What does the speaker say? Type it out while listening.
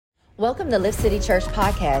Welcome to Lift City Church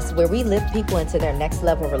Podcast, where we lift people into their next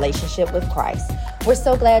level relationship with Christ. We're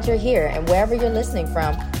so glad you're here, and wherever you're listening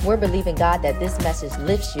from, we're believing God that this message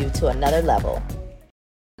lifts you to another level.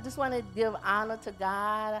 I just want to give honor to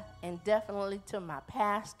God and definitely to my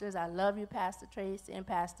pastors. I love you, Pastor Tracy and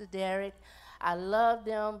Pastor Derek. I love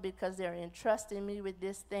them because they're entrusting me with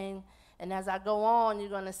this thing. And as I go on, you're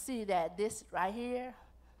going to see that this right here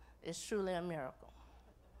is truly a miracle.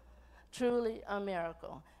 Truly a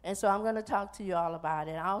miracle. And so I'm going to talk to you all about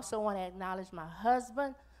it. I also want to acknowledge my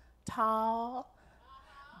husband, tall,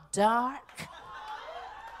 dark,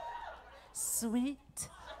 sweet,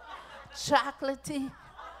 chocolatey,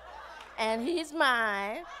 and he's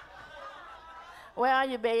mine. Where are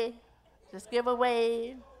you, babe? Just give a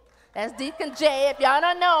wave. That's Deacon Jay, if y'all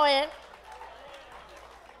don't know him.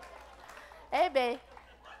 Hey, babe.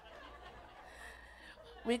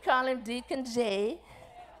 We call him Deacon Jay.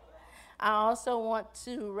 I also want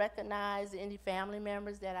to recognize any family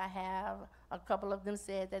members that I have. A couple of them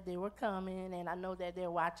said that they were coming, and I know that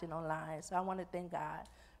they're watching online. So I want to thank God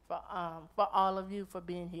for all of you for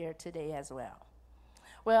being here today as well.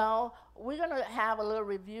 Well, we're going to have a little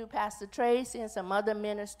review. Pastor Tracy and some other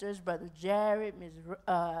ministers, Brother Jared, Ms.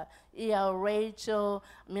 E.L. Rachel,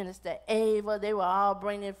 Minister Ava, they were all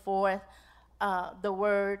bringing forth the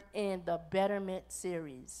word in the Betterment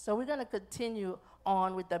series. So we're going to continue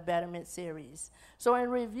on with the Betterment series. So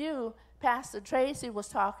in review, Pastor Tracy was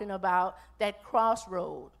talking about that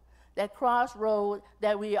crossroad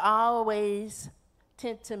that we always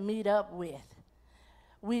tend to meet up with.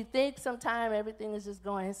 We think sometimes everything is just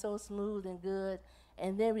going so smooth and good,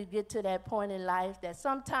 and then we get to that point in life that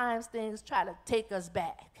sometimes things try to take us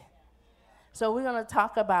back. So we're going to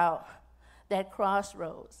talk about that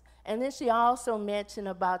crossroads. And then she also mentioned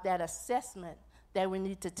about that assessment that we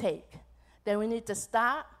need to take, that we need to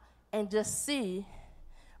stop and just see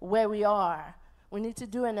where we are. We need to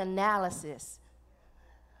do an analysis.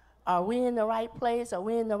 Are we in the right place? Are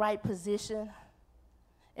we in the right position?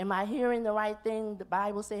 Am I hearing the right thing? The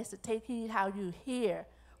Bible says to take heed how you hear.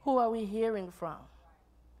 Who are we hearing from?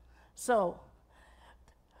 So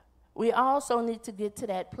we also need to get to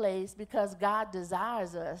that place because God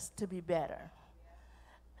desires us to be better.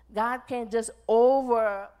 God can't just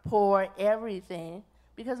overpour everything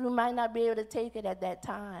because we might not be able to take it at that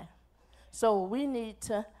time. So we need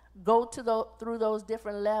to go through those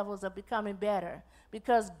different levels of becoming better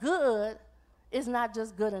because good is not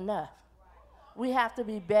just good enough. We have to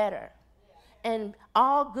be better. And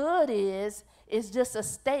all good is just a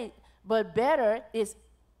state, but better is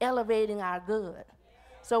elevating our good.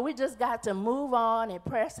 So we just got to move on and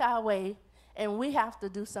press our way, and we have to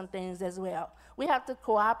do some things as well. We have to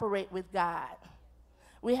cooperate with God.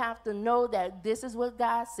 We have to know that this is what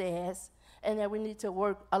God says and that we need to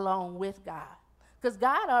work along with God. Because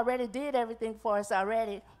God already did everything for us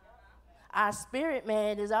already. Our spirit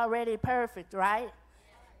man is already perfect, right?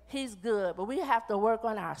 He's good, but we have to work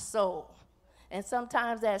on our soul. And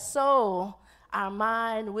sometimes that soul, our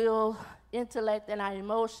mind, will, intellect, and our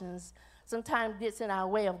emotions sometimes gets in our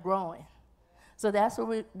way of growing. So that's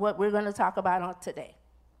what we're going to talk about on today.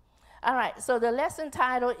 All right, so the lesson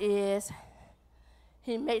title is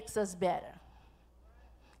He Makes Us Better.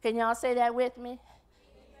 Can y'all say that with me?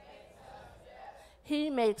 He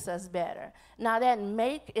makes us better. Now that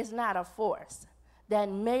make is not a force. That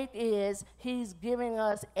make is He's giving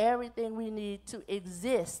us everything we need to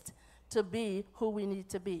exist to be who we need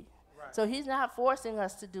to be. Right. So He's not forcing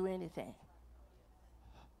us to do anything.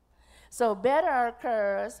 So better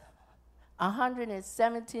occurs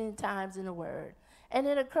 117 times in the Word. And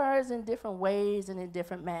it occurs in different ways and in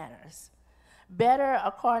different manners. Better,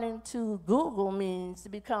 according to Google, means to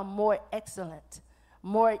become more excellent,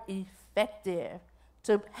 more effective,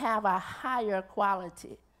 to have a higher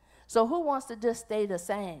quality. So who wants to just stay the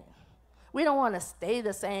same? We don't want to stay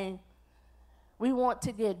the same. We want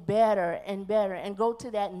to get better and better and go to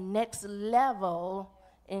that next level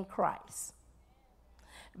in Christ.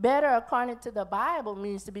 Better, according to the Bible,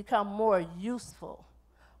 means to become more useful,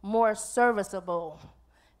 more serviceable,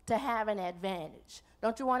 to have an advantage.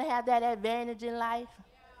 Don't you want to have that advantage in life?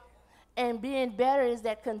 Yeah. And being better is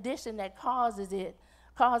that condition that causes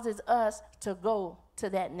us to go to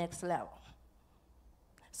that next level.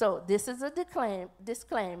 So this is a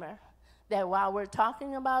disclaimer that while we're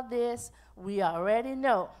talking about this, we already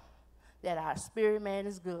know that our spirit man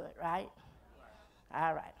is good, right?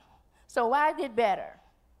 All right. So why get better?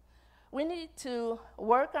 We need to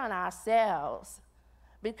work on ourselves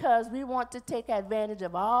because we want to take advantage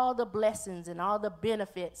of all the blessings and all the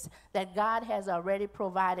benefits that God has already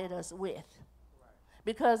provided us with.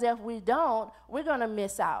 Because if we don't, we're going to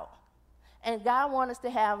miss out. And God wants us to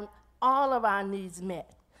have all of our needs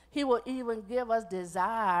met. He will even give us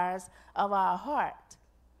desires of our heart.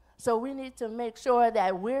 So we need to make sure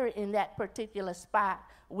that we're in that particular spot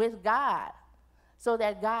with God so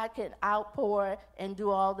that God can outpour and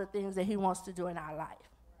do all the things that he wants to do in our life.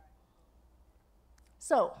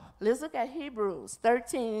 So let's look at Hebrews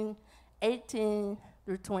 13, 18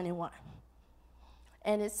 through 21.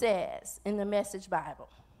 And it says in the Message Bible,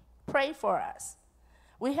 pray for us.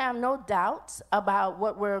 We have no doubts about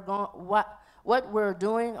what we're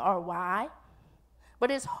doing or why,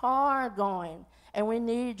 but it's hard going, and we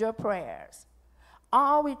need your prayers.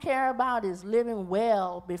 All we care about is living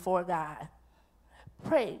well before God.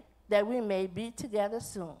 Pray that we may be together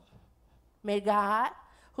soon. May God,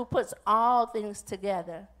 who puts all things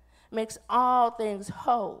together, makes all things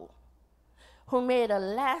whole, who made a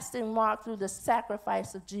lasting mark through the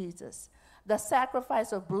sacrifice of Jesus, the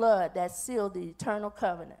sacrifice of blood that sealed the eternal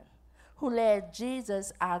covenant, who led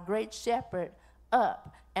Jesus, our great shepherd,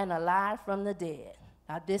 up and alive from the dead.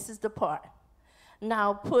 Now this is the part.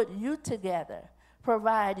 Now put you together,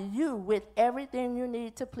 provide you with everything you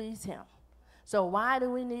need to please him. So why do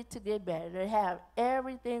we need to get better? To have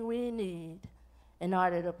everything we need in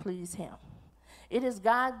order to please him. It is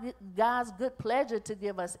God's good pleasure to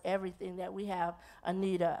give us everything that we have a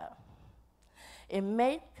need of. And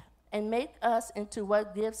make us into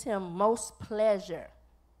what gives him most pleasure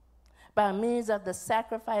by means of the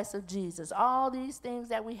sacrifice of Jesus. All these things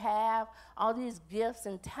that we have, all these gifts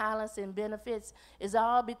and talents and benefits, is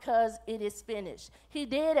all because it is finished. He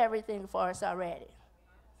did everything for us already.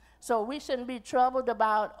 So we shouldn't be troubled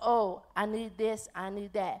about, oh, I need this, I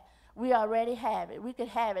need that. We already have it. We could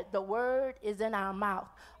have it. The word is in our mouth.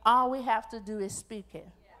 All we have to do is speak it.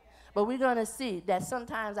 But we're going to see that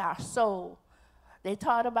sometimes our soul, they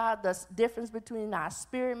taught about the difference between our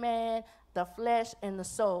spirit man, the flesh, and the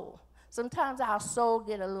soul. Sometimes our soul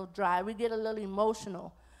get a little dry. We get a little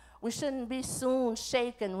emotional. We shouldn't be soon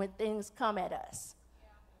shaken when things come at us.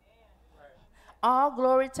 All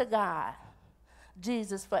glory to God,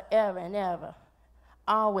 Jesus forever and ever,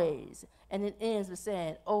 always. And it ends with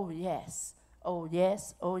saying, oh, yes, oh,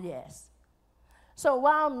 yes, oh, yes. So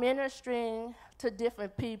while ministering to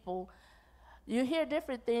different people, you hear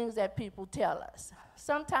different things that people tell us.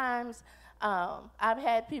 Sometimes I've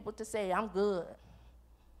had people to say, I'm good.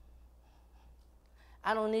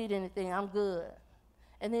 I don't need anything, I'm good.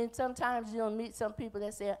 And then sometimes you'll meet some people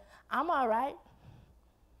that say, I'm all right.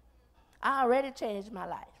 I already changed my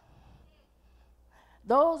life.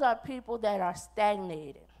 Those are people that are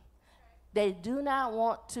stagnated. They do not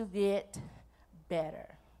want to get better.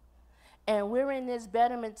 And we're in this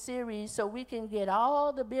betterment series so we can get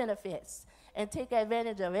all the benefits and take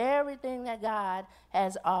advantage of everything that God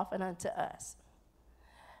has offered unto us.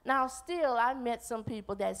 Now, still, I met some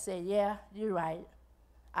people that say, yeah, you're right.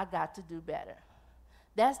 I got to do better.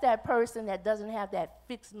 That's that person that doesn't have that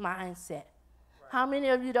fixed mindset. Right. How many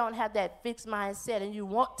of you don't have that fixed mindset and you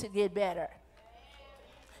want to get better?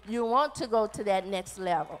 You want to go to that next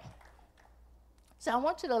level. So I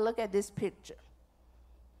want you to look at this picture.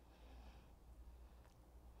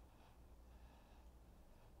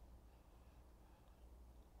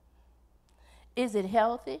 Is it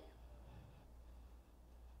healthy?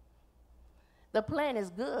 The plant is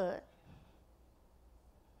good.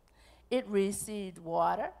 It received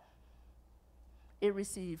water. It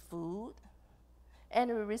received food.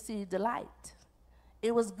 And it received the light.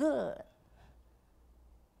 It was good.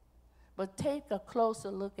 But take a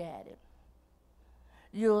closer look at it.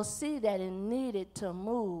 You'll see that it needed to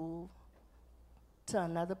move to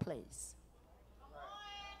another place.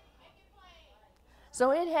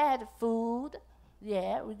 So it had food.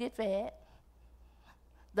 Yeah, we get fed.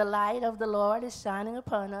 The light of the Lord is shining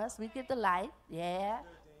upon us. We get the light. Yeah.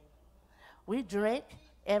 We drink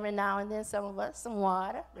every now and then, some of us, some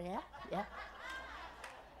water. Yeah.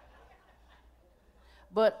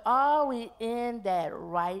 But are we in that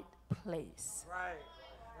right place? Right.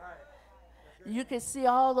 You can see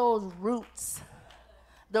all those roots.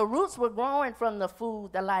 The roots were growing from the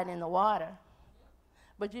food, the light, and the water.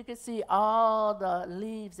 But you can see all the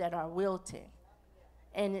leaves that are wilting,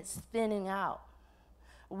 and it's thinning out.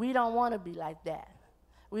 We don't want to be like that.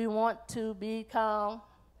 We want to become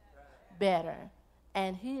better,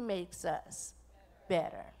 and he makes us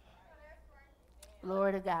better.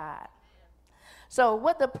 Glory to God. So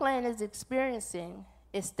what the plant is experiencing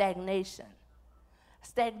is stagnation.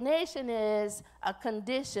 Stagnation is a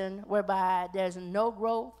condition whereby there's no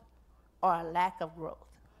growth or a lack of growth.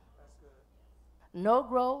 That's good. No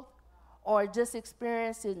growth or just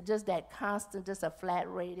experiencing just that constant, just a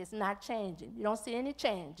flat rate. It's not changing. You don't see any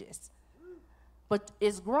changes. But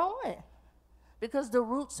it's growing. because the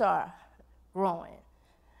roots are growing.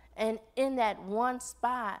 And in that one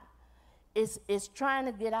spot, it's trying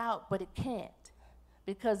to get out, but it can't,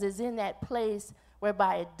 because it's in that place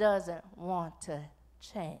whereby it doesn't want to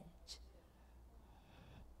change.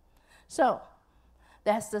 So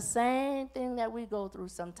that's the same thing that we go through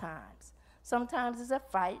sometimes. Sometimes it's a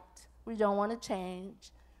fight. We don't want to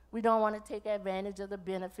change. We don't want to take advantage of the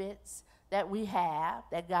benefits that we have,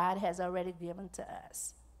 that God has already given to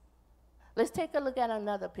us. Let's take a look at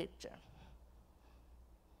another picture.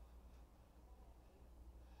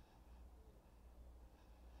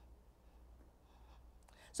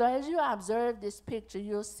 So as you observe this picture,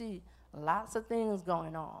 you'll see lots of things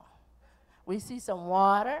going on. We see some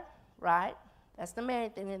water, right? That's the main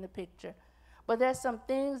thing in the picture. But there's some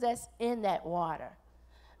things that's in that water.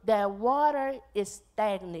 That water is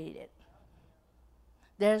stagnated.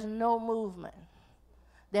 There's no movement.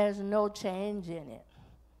 There's no change in it.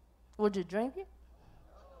 Would you drink it?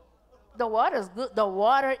 The water's good. The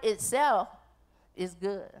water itself is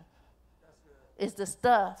good. It's the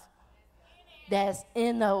stuff that's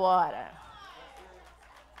in the water.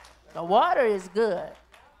 The water is good.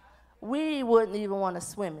 We wouldn't even want to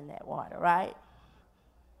swim in that water, right?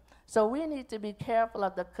 So we need to be careful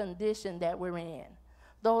of the condition that we're in.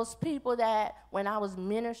 Those people that, when I was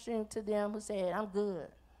ministering to them, who said, I'm good.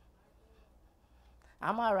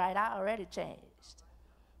 I'm all right. I already changed.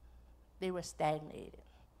 They were stagnated.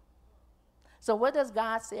 So what does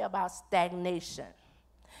God say about stagnation?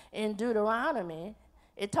 In Deuteronomy,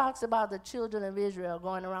 it talks about the children of Israel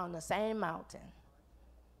going around the same mountain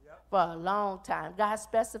for a long time. God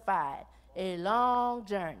specified a long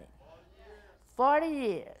journey, 40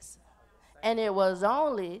 years, and it was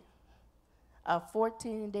only a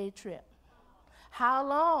 14-day trip. How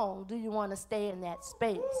long do you want to stay in that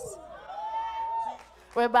space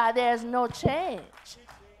whereby there's no change?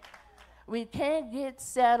 We can't get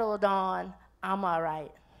settled on, I'm all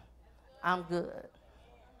right, I'm good.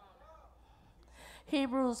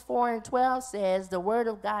 Hebrews 4:12 says the word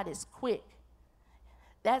of God is quick.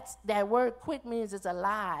 That word quick means it's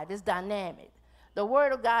alive, it's dynamic. The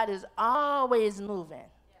word of God is always moving.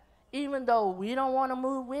 Even though we don't want to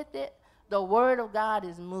move with it, the word of God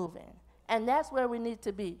is moving. And that's where we need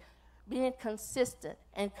to be, being consistent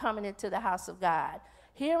and coming into the house of God,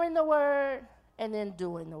 hearing the word and then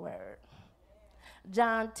doing the word.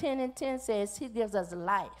 John 10:10 says he gives us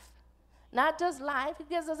life. Not just life, he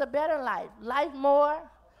gives us a better life. Life more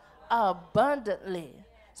abundantly.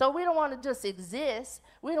 So we don't want to just exist.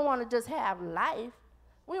 We don't want to just have life.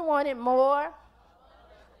 We want it more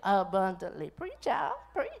abundantly. Preach, y'all.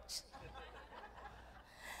 Preach.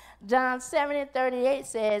 John 7:38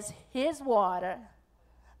 says his water,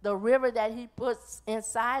 the river that he puts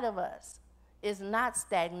inside of us, is not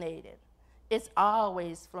stagnated. It's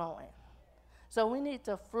always flowing. So we need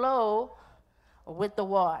to flow with the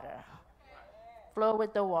water. Flow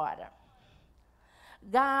with the water.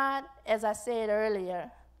 God, as I said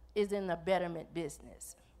earlier, is in the betterment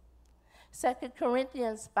business. 2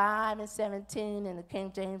 Corinthians 5:17 in the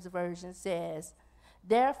King James Version says,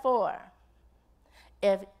 therefore,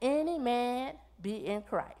 if any man be in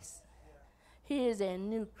Christ, he is a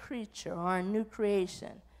new creature or a new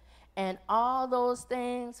creation. And all those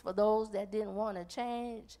things, for those that didn't want to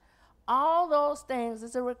change, all those things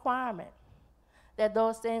is a requirement, that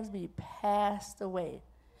those things be passed away,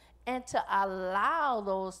 and to allow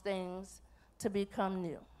those things to become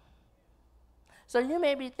new. So you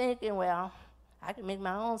may be thinking, well, I can make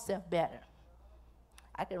my own self better.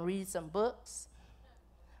 I can read some books,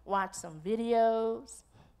 watch some videos,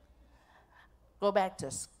 go back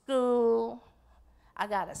to school. I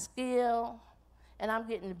got a skill, and I'm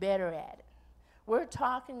getting better at it. We're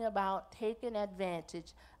talking about taking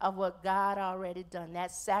advantage of what God already done,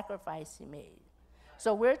 that sacrifice he made.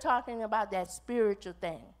 So we're talking about that spiritual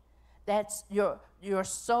thing. That's your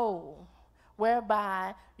soul,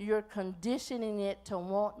 whereby you're conditioning it to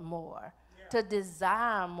want more, to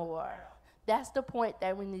desire more. That's the point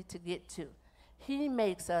that we need to get to. He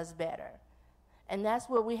makes us better. And that's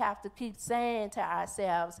what we have to keep saying to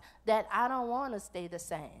ourselves, that I don't want to stay the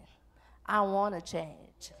same. I want to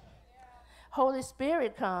change. Holy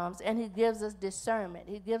Spirit comes and he gives us discernment.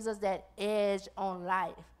 He gives us that edge on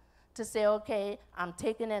life to say, okay, I'm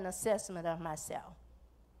taking an assessment of myself.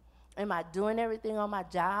 Am I doing everything on my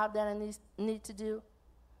job that I need to do?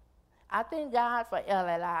 I thank God for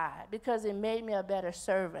LLI because it made me a better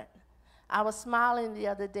servant. I was smiling the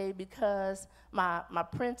other day because my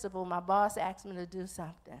principal, my boss, asked me to do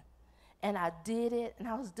something. And I did it, and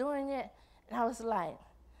I was doing it, and I was like,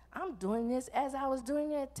 I'm doing this as I was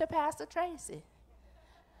doing it to Pastor Tracy.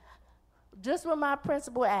 just when my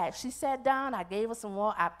principal asked, she sat down, I gave her some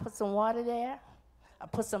water, I put some water there, I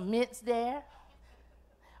put some mints there.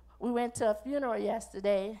 We went to a funeral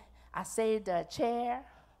yesterday. I saved a chair.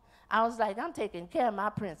 I was like, I'm taking care of my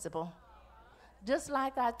principal. Just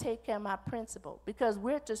like I take care of my principal, because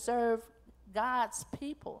we're to serve God's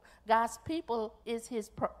people. God's people is his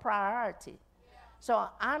priority. So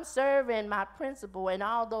I'm serving my principal and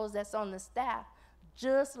all those that's on the staff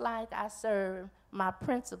just like I serve my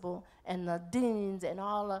principal and the deans and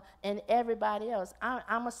and everybody else.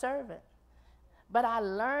 I'm a servant. But I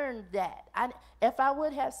learned that. If I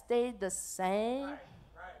would have stayed the same,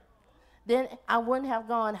 then I wouldn't have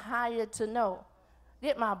gone higher to know.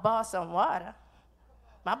 Get my boss some water.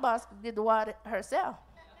 My boss could get the water herself.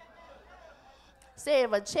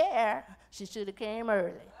 Save a chair, she should have came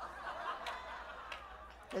early.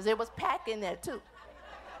 Because it was packing there too.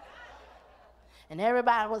 And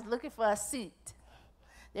everybody was looking for a seat.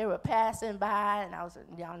 They were passing by, and I was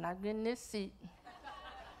like, y'all not getting this seat.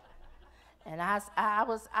 And I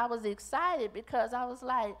was excited because I was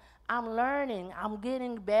like, I'm learning, I'm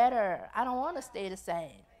getting better. I don't want to stay the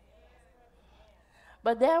same.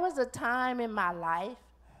 But there was a time in my life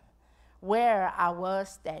where I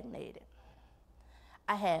was stagnated.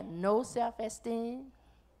 I had no self-esteem.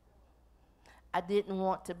 I didn't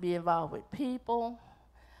want to be involved with people.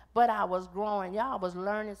 But I was growing. Y'all, I was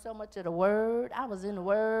learning so much of the word. I was in the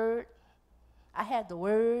word. I had the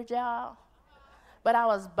word, y'all. But I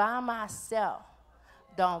was by myself.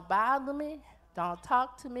 Don't bother me. Don't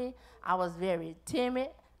talk to me. I was very timid.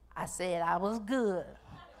 I said I was good.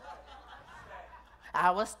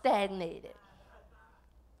 I was stagnated.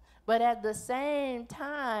 But at the same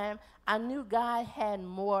time, I knew God had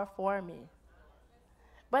more for me.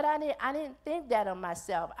 But I didn't think that of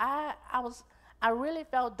myself. I really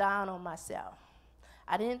felt down on myself.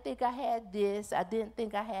 I didn't think I had this. I didn't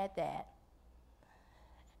think I had that.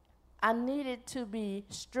 I needed to be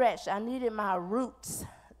stretched. I needed my roots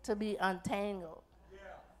to be untangled. Yeah.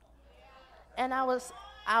 And I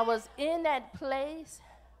was in that place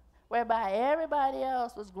whereby everybody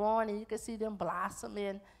else was growing and you could see them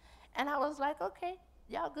blossoming. And I was like, okay,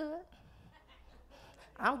 y'all good.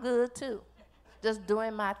 I'm good too. Just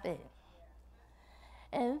doing my thing.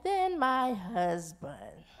 And then my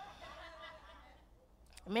husband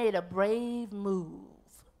made a brave move.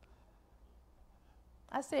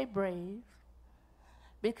 I say brave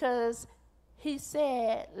because he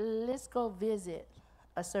said, let's go visit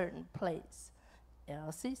a certain place,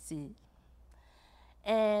 LCC.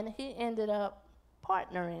 And he ended up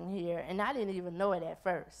partnering here, and I didn't even know it at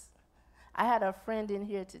first. I had a friend in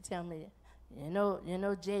here to tell me, you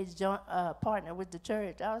know, Jay's partner with the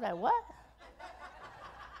church. I was like, what?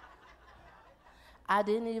 I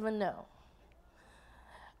didn't even know.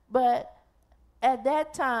 But at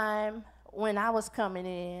that time, when I was coming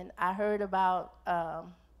in, I heard about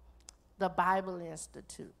the Bible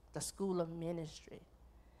Institute, the School of Ministry.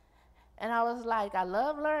 And I was like, I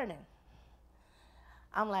love learning.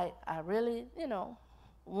 I'm like, I really,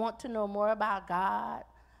 want to know more about God.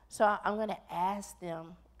 So I'm going to ask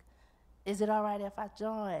them, is it all right if I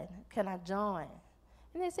join? Can I join?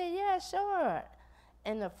 And they said, yeah, sure.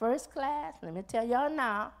 In the first class, let me tell y'all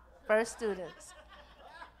now, first students.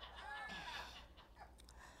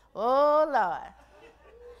 Oh, Lord.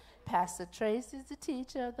 Pastor Trace is the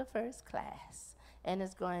teacher of the first class, and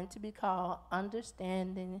it's going to be called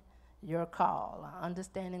Understanding Your Call, or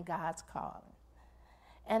Understanding God's Calling.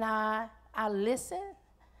 And I listened,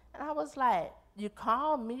 and I was like, you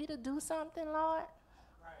called me to do something, Lord?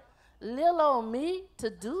 Right. Little old me to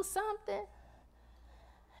do something?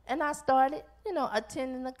 And I started,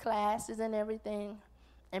 attending the classes and everything.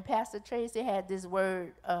 And Pastor Tracy had this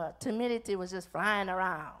word, timidity was just flying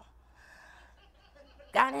around.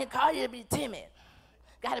 God didn't call you to be timid.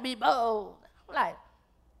 Got to be bold. I'm like,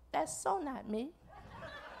 that's so not me.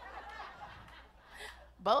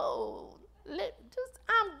 Bold.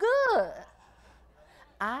 I'm good.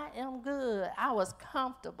 I am good. I was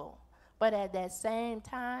comfortable. But at that same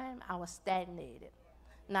time, I was stagnated.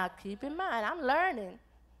 Now, keep in mind, I'm learning.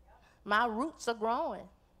 My roots are growing.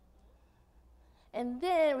 And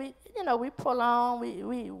then we pull on,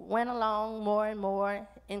 we went along more and more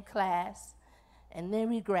in class, and then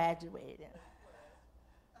we graduated.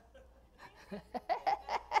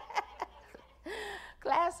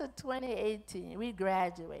 Class of 2018, we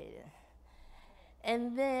graduated.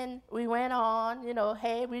 And then we went on,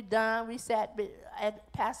 hey, we're done. We sat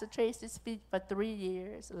at Pastor Tracy's feet for 3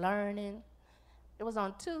 years, learning. It was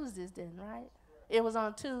on Tuesdays then, right? It was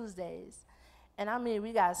on Tuesdays. And I mean,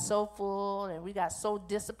 we got so full and we got so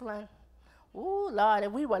disciplined. Ooh, Lord,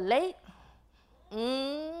 if we were late,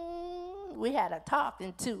 We had a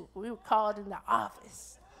talking to. We were called in the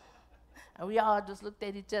office. And we all just looked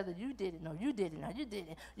at each other. You did it. No, you did it. No, you did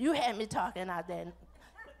it. You had me talking out there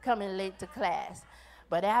coming late to class.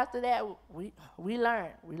 But after that, we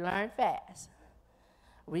learned. We learned fast.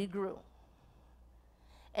 We grew.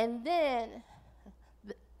 And then,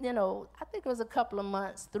 I think it was a couple of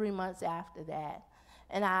months, 3 months after that,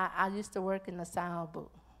 and I used to work in the sound booth.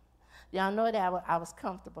 Y'all know that I was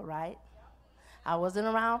comfortable, right? I wasn't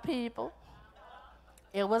around people.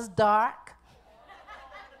 It was dark.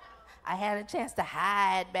 I had a chance to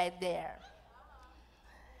hide back there.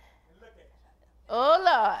 Oh,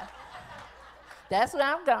 Lord. That's where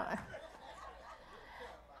I'm going.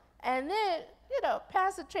 And then,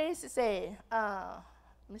 Pastor Tracy said, let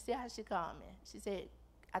me see how she called me. She said,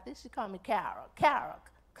 I think she called me Carol. Carol,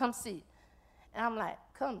 come see. And I'm like,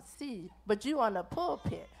 come see? But you on the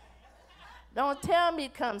pulpit. Don't tell me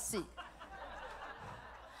come see.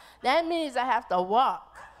 That means I have to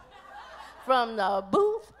walk from the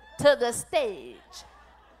booth to the stage.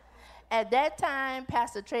 At that time,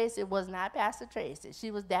 Pastor Tracy was not Pastor Tracy.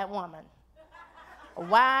 She was that woman.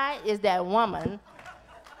 Why is that woman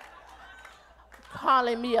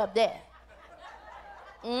calling me up there?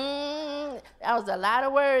 That was a lot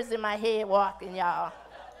of words in my head walking, y'all.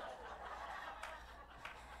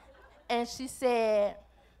 And she said,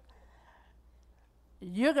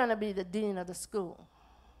 you're going to be the dean of the school.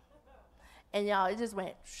 And y'all, it just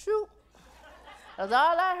went, shoot. Because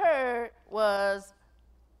all I heard was,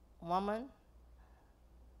 woman,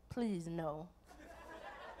 please no.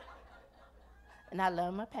 And I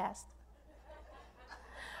love my pastor.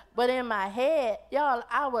 But in my head, y'all,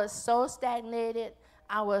 I was so stagnated.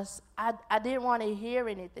 I didn't want to hear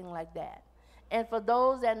anything like that. And for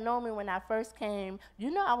those that know me when I first came,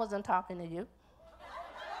 you know I wasn't talking to you.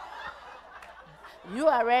 You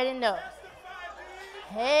already know.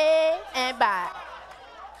 Hey and bye.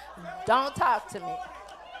 Don't talk to me.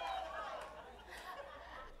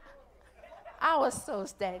 I was so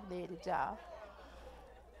stagnated, y'all.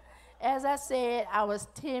 As I said, I was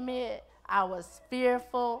timid. I was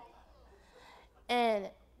fearful. And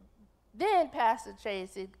then Pastor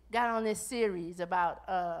Tracy got on this series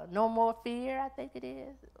about No More Fear, I think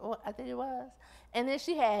it was. And then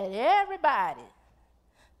she had everybody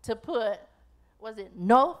to put, was it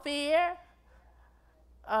no fear?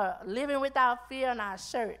 Living without fear on our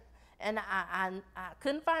shirt. And I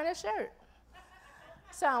couldn't find a shirt.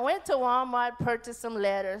 So I went to Walmart, purchased some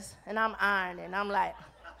letters, and I'm ironing. I'm like,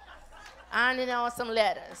 ironing on some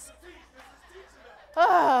letters.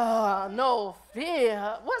 Oh, no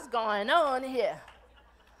fear. What's going on here?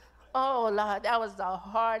 Oh, Lord, that was the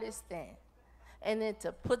hardest thing. And then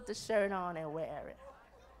to put the shirt on and wear it.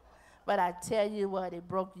 But I tell you what, it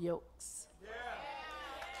broke yokes.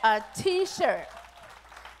 Yeah. A T-shirt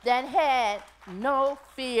that had no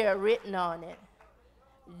fear written on it.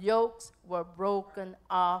 Yokes were broken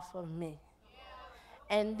off of me.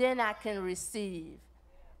 Yeah. And then I can receive,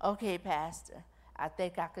 okay, Pastor, I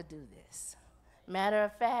think I could do this. Matter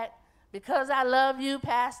of fact, because I love you,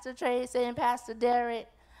 Pastor Tracy and Pastor Derek,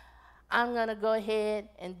 I'm going to go ahead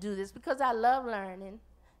and do this because I love learning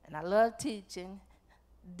and I love teaching.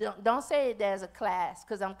 Don't say there's a class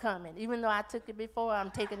because I'm coming. Even though I took it before,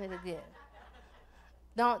 I'm taking it again.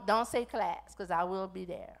 Don't say class because I will be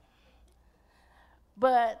there.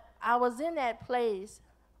 But I was in that place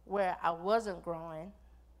where I wasn't growing,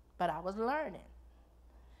 but I was learning.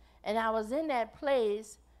 And I was in that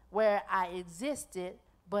place where I existed,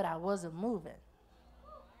 but I wasn't moving.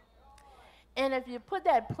 And if you put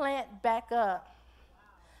that plant back up,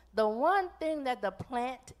 the one thing that the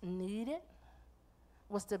plant needed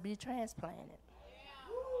was to be transplanted.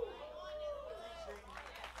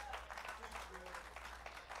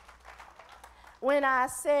 When I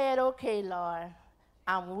said, okay, Lord,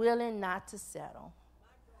 I'm willing not to settle.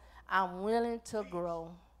 I'm willing to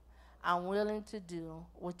grow. I'm willing to do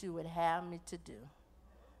what you would have me to do.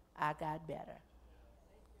 I got better.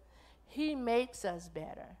 He makes us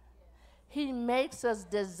better. He makes us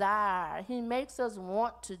desire. He makes us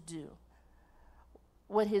want to do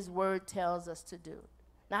what his word tells us to do.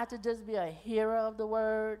 Not to just be a hearer of the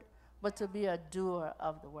word, but to be a doer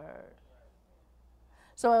of the word.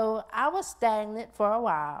 So I was stagnant for a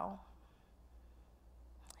while.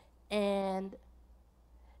 And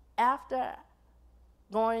after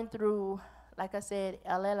going through, like I said,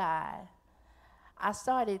 LLI, I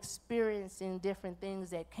started experiencing different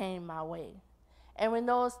things that came my way. And when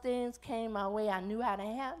those things came my way, I knew how to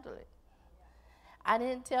handle it. I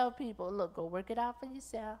didn't tell people, look, go work it out for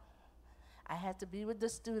yourself. I had to be with the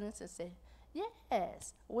students and say,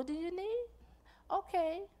 yes, what do you need?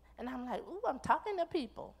 Okay. And I'm like, ooh, I'm talking to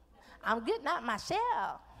people. I'm getting out my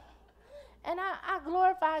shell. And I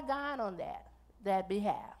glorify God on that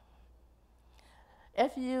behalf.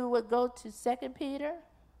 If you would go to 2 Peter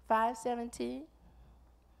 5:17,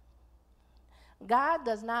 God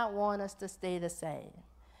does not want us to stay the same.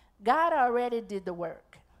 God already did the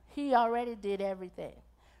work. He already did everything.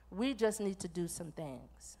 We just need to do some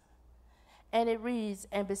things. And it reads,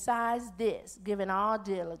 and besides this, giving all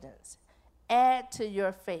diligence, add to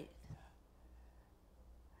your faith.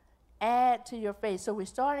 Add to your faith. So we're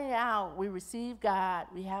starting out, we receive God,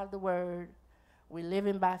 we have the word, we're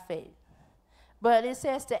living by faith. But it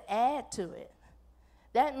says to add to it.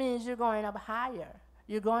 That means you're going up higher.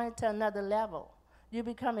 You're going to another level. You're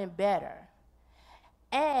becoming better.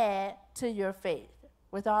 Add to your faith.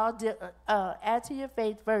 Add to your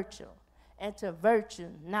faith virtue, and to virtue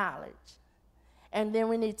knowledge. And then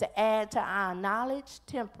we need to add to our knowledge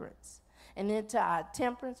temperance. And then to our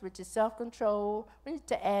temperance, which is self-control, we need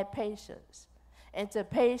to add patience. And to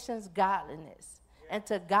patience, godliness. And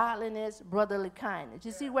to godliness, brotherly kindness.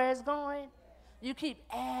 You see where it's going? You keep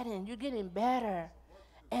adding. You're getting better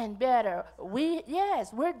and better.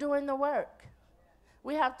 We're doing the work.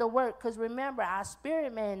 We have to work because remember, our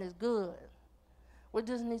spirit man is good. We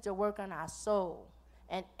just need to work on our soul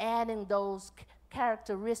and adding those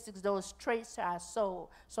characteristics, those traits to our soul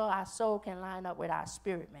so our soul can line up with our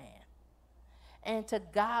spirit man. And to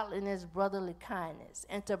godliness, brotherly kindness.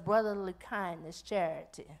 And to brotherly kindness,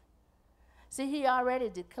 charity. See, he already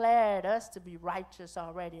declared us to be righteous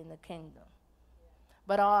already in the kingdom.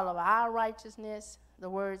 But all of our righteousness, the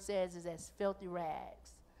word says, is as filthy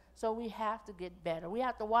rags. So we have to get better. We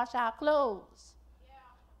have to wash our clothes.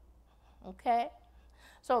 Yeah. Okay?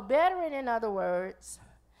 So bettering, in other words,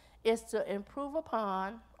 is to improve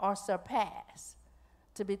upon or surpass,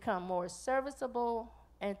 to become more serviceable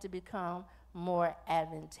and to become more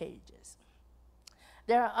advantageous.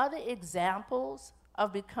 There are other examples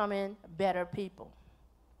of becoming better people.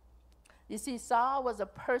 You see, Saul was a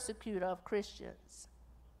persecutor of Christians.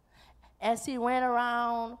 As he went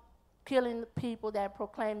around killing people that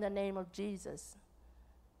proclaimed the name of Jesus,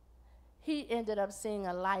 he ended up seeing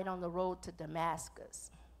a light on the road to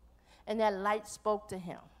Damascus. And that light spoke to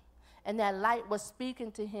him. And that light was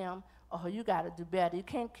speaking to him, oh, you got to do better. You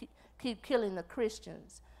can't keep killing the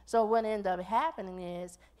Christians. So what ended up happening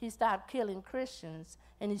is he stopped killing Christians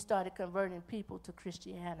and he started converting people to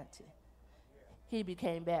Christianity. He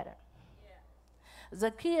became better.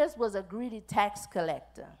 Zacchaeus was a greedy tax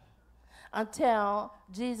collector until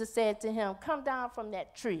Jesus said to him, come down from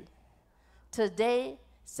that tree. Today,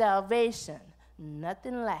 salvation,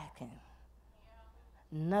 nothing lacking.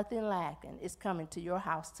 Nothing lacking is coming to your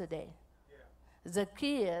house today.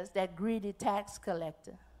 Zacchaeus, that greedy tax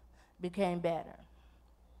collector, became better.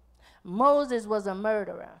 Moses was a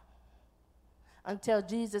murderer until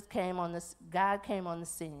God came on the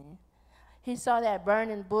scene. He saw that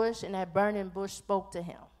burning bush, and that burning bush spoke to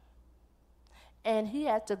him. And he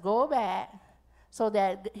had to go back so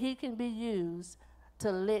that he can be used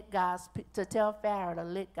to tell Pharaoh to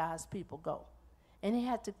let God's people go. And he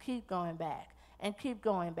had to keep going back and keep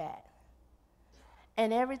going back.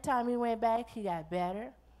 And every time he went back, he got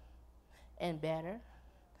better and better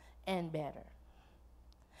and better.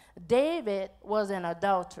 David was an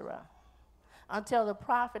adulterer until the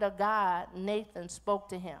prophet of God, Nathan, spoke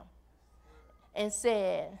to him and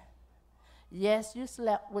said, yes, you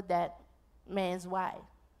slept with that man's wife,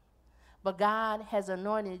 but God has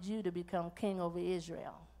anointed you to become king over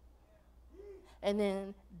Israel. And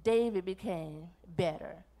then David became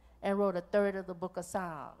better and wrote a third of the book of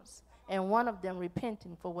Psalms, and one of them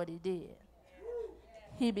repenting for what he did.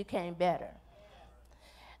 He became better.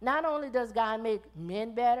 Not only does God make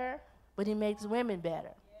men better, but he makes women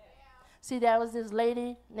better. See, there was this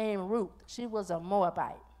lady named Ruth. She was a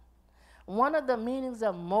Moabite. One of the meanings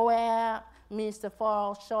of Moab means to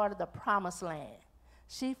fall short of the promised land.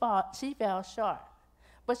 She fell short.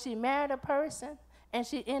 But she married a person, and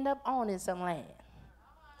she ended up owning some land.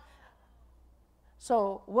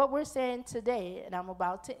 So what we're saying today, and I'm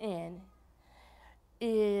about to end,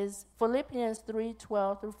 is Philippians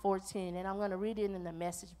 3:12-14, and I'm going to read it in the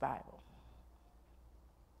Message Bible.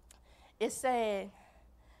 It's saying,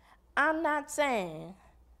 I'm not saying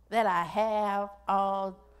that I have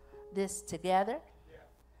all this together,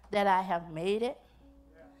 that I have made it,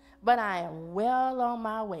 but I am well on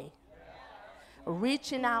my way,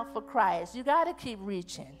 reaching out for Christ. You got to keep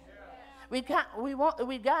reaching. We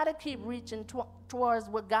got to keep reaching towards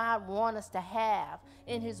what God wants us to have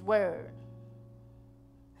in his word.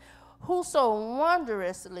 Who so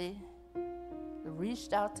wondrously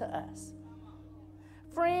reached out to us.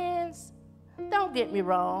 Friends, don't get me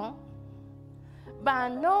wrong. By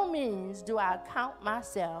no means do I count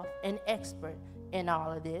myself an expert in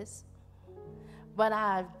all of this, but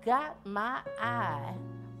I've got my eye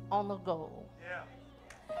on the goal,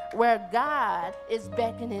 where God is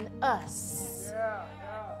beckoning us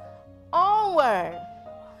onward,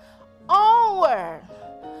 onward,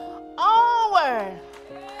 onward,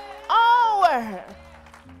 onward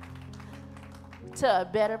to a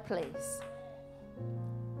better place.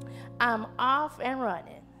 I'm off and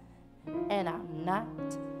running, and I'm not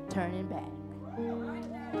turning back.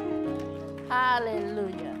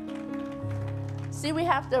 Hallelujah. See, we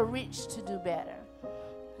have to reach to do better.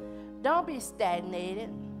 Don't be stagnated.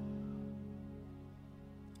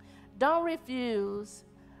 Don't refuse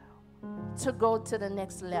to go to the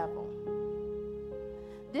next level.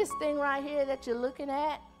 This thing right here that you're looking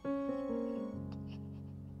at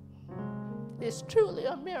is truly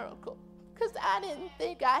a miracle, because I didn't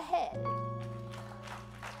think I had it.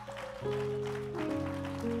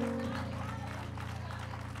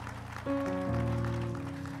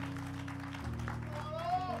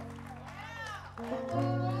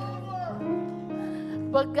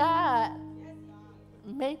 But God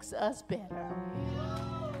makes us better.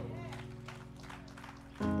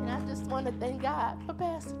 And I just want to thank God for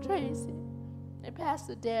Pastor Tracy and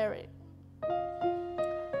Pastor Derek,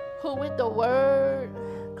 who with the word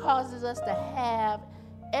causes us to have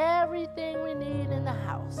everything we need in the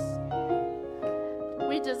house.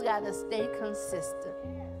 We just got to stay consistent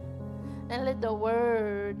and let the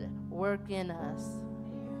word work in us,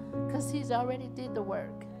 because he's already did the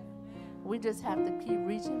work. We just have to keep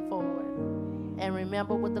reaching forward and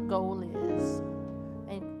remember what the goal is.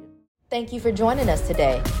 Thank you. Thank you for joining us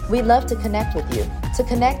today. We'd love to connect with you. To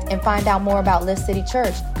connect and find out more about Lift City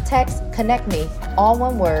Church, text Connect Me, all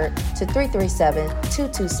one word, to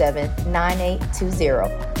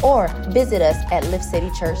 337-227-9820, or visit us at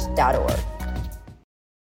liftcitychurch.org.